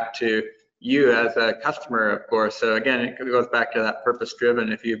doing back to you as a customer, of course. So again, it goes back to that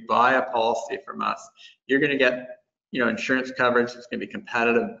purpose-driven. If you buy a policy from us, you're going to get, you know, insurance coverage. It's going to be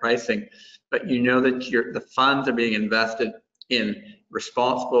competitive pricing, but you know that the funds are being invested in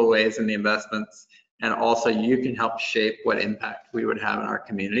responsible ways in the investments, and also you can help shape what impact we would have in our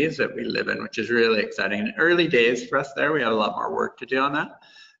communities that we live in, which is really exciting. In early days for us there, we have a lot more work to do on that,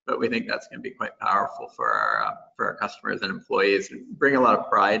 but we think that's going to be quite powerful for our customers and employees, and bring a lot of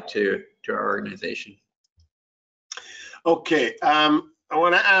pride to our organization. Okay, I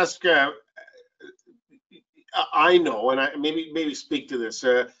want to ask. I know, and I maybe speak to this.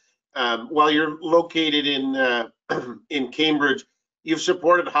 While you're located in Cambridge, you've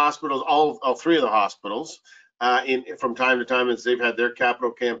supported hospitals, all three of the hospitals, from time to time as they've had their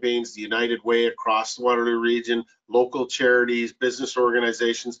capital campaigns, the United Way across the Waterloo region, local charities, business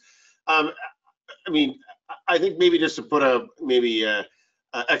organizations. I mean, I think maybe just to put a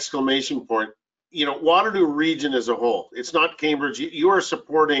exclamation point, you know, Waterloo region as a whole, it's not Cambridge. You are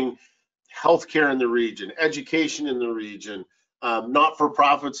supporting healthcare in the region, education in the region,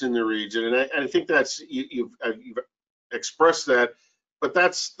 not-for-profits in the region, and I think that's you've expressed that. But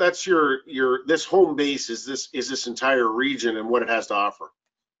that's your this home base is this entire region and what it has to offer.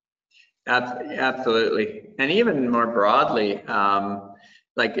 Absolutely, and even more broadly,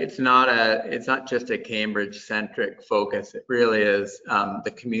 like it's not just a Cambridge-centric focus. It really is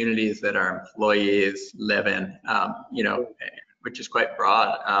the communities that our employees live in, you know, which is quite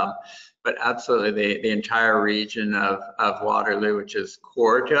broad. But absolutely, the entire region of Waterloo, which is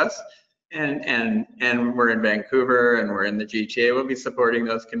core to us. And we're in Vancouver and we're in the GTA. We'll be supporting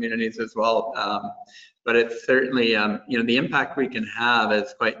those communities as well. But it's certainly, you know, the impact we can have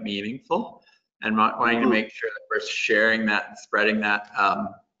is quite meaningful, and wanting to make sure that we're sharing that and spreading that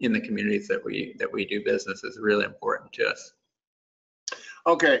in the communities that we do business is really important to us.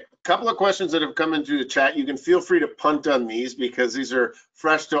 Okay, a couple of questions that have come in through the chat. You can feel free to punt on these because these are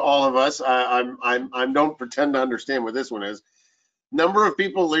fresh to all of us. I don't pretend to understand what this one is. Number of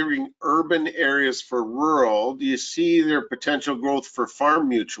people leaving urban areas for rural. Do you see their potential growth for farm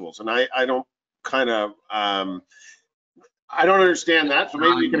mutuals? And I don't understand that. So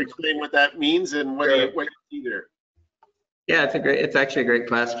maybe you can explain what that means and what you see there. Yeah, it's actually a great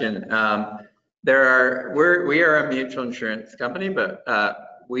question. We are a mutual insurance company, but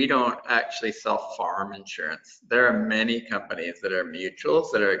we don't actually sell farm insurance. There are many companies that are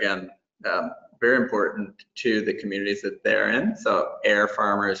mutuals that are, again, very important to the communities that they're in. So Air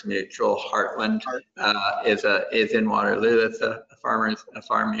Farmers Mutual, Heartland is in Waterloo. That's a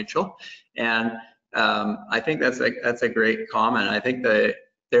farm mutual, and I think that's a great comment. I think that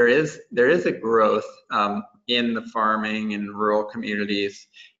there is a growth in the farming and rural communities,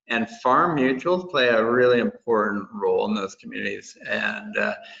 and farm mutuals play a really important role in those communities. And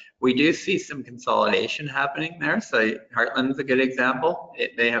we do see some consolidation happening there. So Heartland's a good example.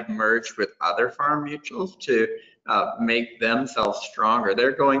 They have merged with other farm mutuals to make themselves stronger.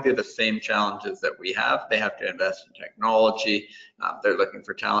 They're going through the same challenges that we have. They have to invest in technology. They're looking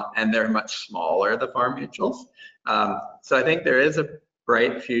for talent, and they're much smaller, the farm mutuals. So I think there is a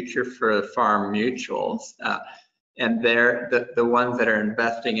bright future for farm mutuals. And they're the ones that are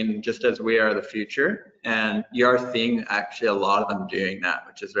investing in, just as we are, the future. And you are seeing actually a lot of them doing that,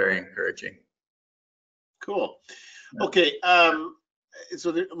 which is very encouraging. Cool. Okay.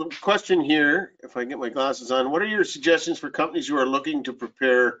 So the question here, if I get my glasses on, what are your suggestions for companies who are looking to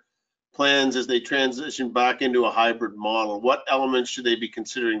prepare plans as they transition back into a hybrid model? What elements should they be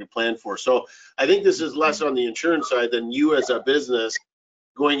considering to plan for? So I think this is less on the insurance side than you as a business.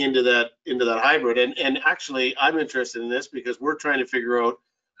 going into that hybrid. And actually, I'm interested in this because we're trying to figure out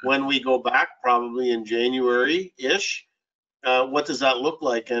when we go back, probably in January-ish, what does that look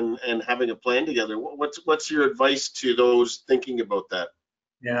like, and having a plan together. What's your advice to those thinking about that?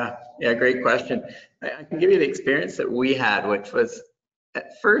 Yeah, great question. I can give you the experience that we had, which was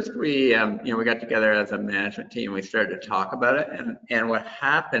at first we got together as a management team. We started to talk about it, and what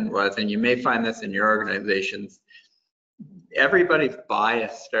happened was, and you may find this in your organizations, everybody's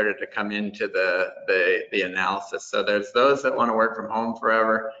bias started to come into the analysis. So there's those that want to work from home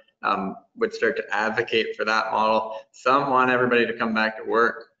forever, would start to advocate for that model. Some want everybody to come back to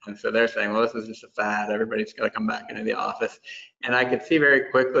work. And so they're saying, well, this is just a fad. Everybody's got to come back into the office. And I could see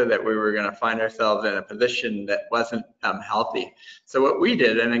very quickly that we were going to find ourselves in a position that wasn't healthy. So what we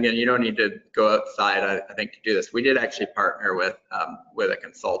did, and again, you don't need to go outside, I think, to do this. We did actually partner with a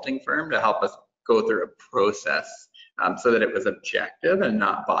consulting firm to help us go through a process so that it was objective and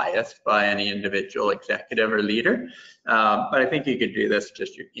not biased by any individual executive or leader. But I think you could do this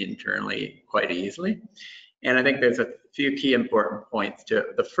just internally quite easily. And I think there's a few key important points to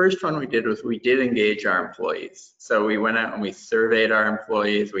it. The first one we did was we did engage our employees. So we went out and we surveyed our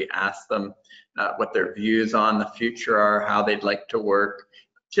employees. We asked them what their views on the future are, how they'd like to work,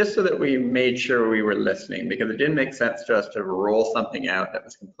 just so that we made sure we were listening, because it didn't make sense to us to roll something out that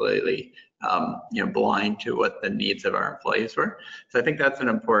was completely blind to what the needs of our employees were. So I think that's an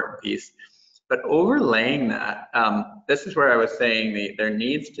important piece. But overlaying that, this is where I was saying there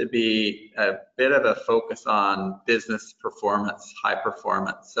needs to be a bit of a focus on business performance, high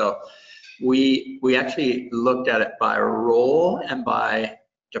performance. So we actually looked at it by role and by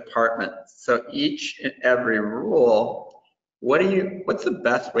department. So each and every role, what's the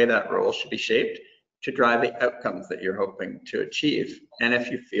best way that role should be shaped to drive the outcomes that you're hoping to achieve? And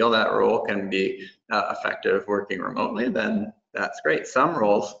if you feel that role can be effective working remotely, then that's great. Some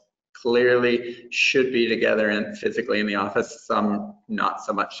roles clearly should be together and physically in the office, some not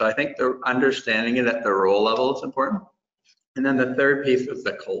so much. So I think the understanding it at the role level is important. And then the third piece is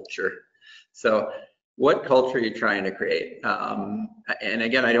the culture. So what culture are you trying to create? And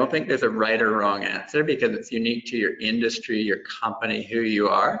again, I don't think there's a right or wrong answer, because it's unique to your industry, your company, who you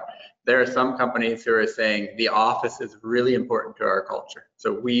are. There are some companies who are saying the office is really important to our culture.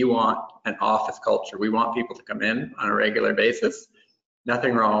 So we want an office culture. We want people to come in on a regular basis.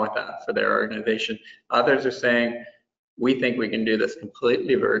 Nothing wrong with that for their organization. Others are saying, we think we can do this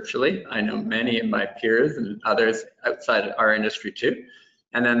completely virtually. I know many of my peers and others outside our industry too.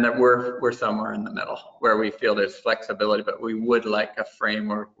 And then that we're somewhere in the middle, where we feel there's flexibility, but we would like a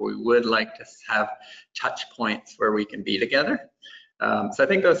framework. We would like to have touch points where we can be together. So I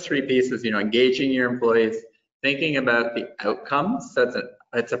think those three pieces, engaging your employees, thinking about the outcomes. So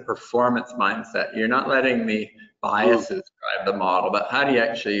it's a performance mindset. You're not letting the biases drive the model, but how do you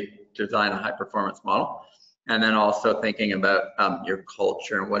actually design a high performance model? And then also thinking about your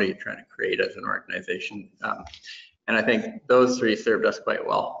culture and what are you trying to create as an organization. And I think those three served us quite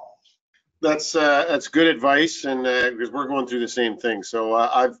well. That's good advice, and because we're going through the same thing. So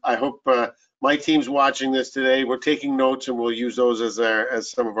I hope my team's watching this today. We're taking notes, and we'll use those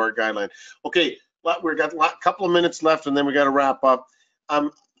as some of our guidelines. Okay, we've got a couple of minutes left, and then we got to wrap up.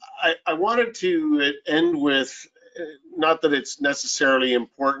 I wanted to end with, not that it's necessarily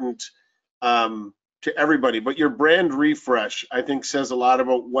important to everybody, but your brand refresh, I think, says a lot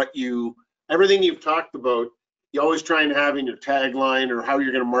about everything you've talked about. You always try and have in your tagline or how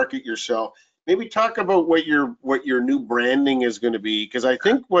you're going to market yourself. Maybe talk about what your new branding is going to be, because I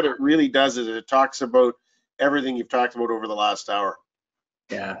think what it really does is it talks about everything you've talked about over the last hour.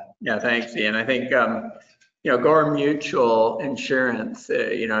 Yeah, thanks, Ian. I think Gore Mutual Insurance,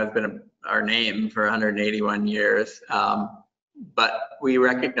 has been our name for 181 years. But we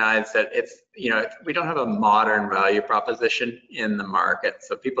recognize that we don't have a modern value proposition in the market.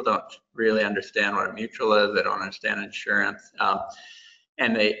 So people don't really understand what a mutual is. They don't understand insurance.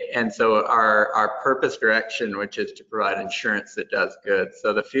 And so our purpose direction, which is to provide insurance that does good.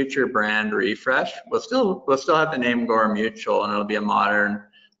 So the future brand refresh, we'll still have the name Gore Mutual, and it'll be a modern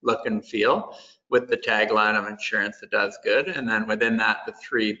look and feel with the tagline of insurance that does good. And then within that, the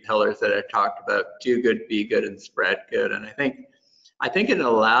three pillars that I talked about: do good, be good, and spread good. And I think it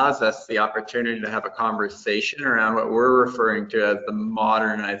allows us the opportunity to have a conversation around what we're referring to as the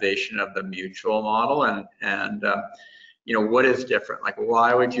modernization of the mutual model, and what is different? Like,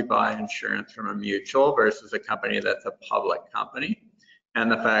 why would you buy insurance from a mutual versus a company that's a public company? And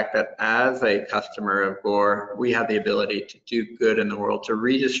the fact that as a customer of Gore, we have the ability to do good in the world, to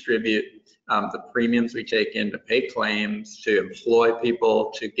redistribute the premiums we take in, to pay claims, to employ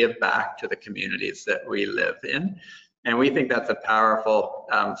people, to give back to the communities that we live in. And we think that's a powerful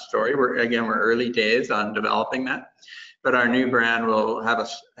story. We're early days on developing that, but our new brand will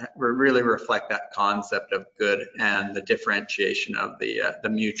really reflect that concept of good and the differentiation of the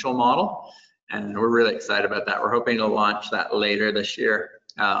mutual model. And we're really excited about that. We're hoping to launch that later this year,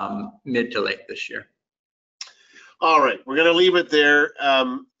 mid to late this year. All right, we're going to leave it there.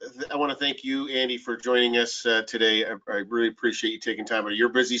 I want to thank you, Andy, for joining us today. I really appreciate you taking time out of your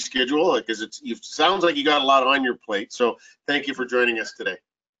busy schedule, because it sounds like you got a lot on your plate. So thank you for joining us today.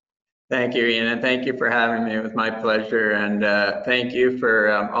 Thank you, Ian, and thank you for having me. It was my pleasure, and thank you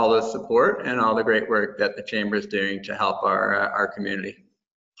for all the support and all the great work that the Chamber is doing to help our community.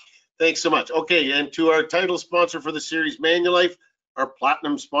 Thanks so much. Okay, and to our title sponsor for the series, Manulife, our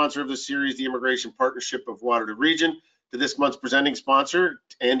platinum sponsor of the series, the Immigration Partnership of Waterloo Region, to this month's presenting sponsor,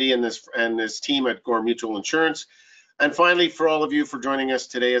 Andy and his team at Gore Mutual Insurance. And finally, for all of you for joining us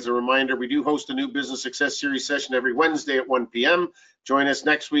today, as a reminder, we do host a new Business Success Series session every Wednesday at 1 p.m. Join us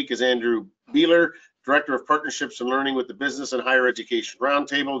next week as Andrew Beeler, Director of Partnerships and Learning with the Business and Higher Education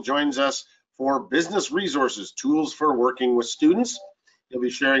Roundtable, joins us for Business Resources, Tools for Working with Students. He'll be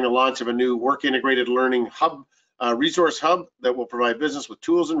sharing the launch of a new Work Integrated Learning Hub, resource hub that will provide business with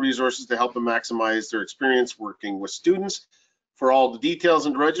tools and resources to help them maximize their experience working with students. For all the details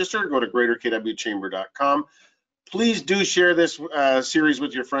and to register, go to greaterkwchamber.com. Please do share this series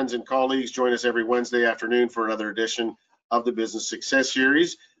with your friends and colleagues. Join us every Wednesday afternoon for another edition of the Business Success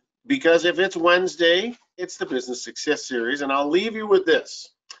Series, because if it's Wednesday, it's the Business Success Series. And I'll leave you with this.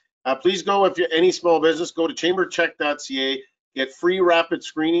 Please go, if you're any small business, go to chambercheck.ca. Get free rapid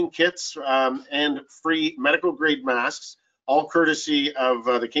screening kits and free medical grade masks, all courtesy of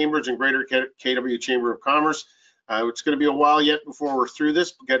the Cambridge and Greater KW Chamber of Commerce. It's going to be a while yet before we're through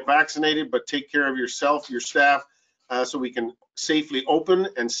this. Get vaccinated, but take care of yourself, your staff, so we can safely open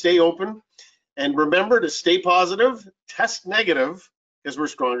and stay open. And remember to stay positive, test negative, because we're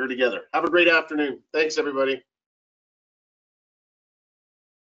stronger together. Have a great afternoon. Thanks, everybody.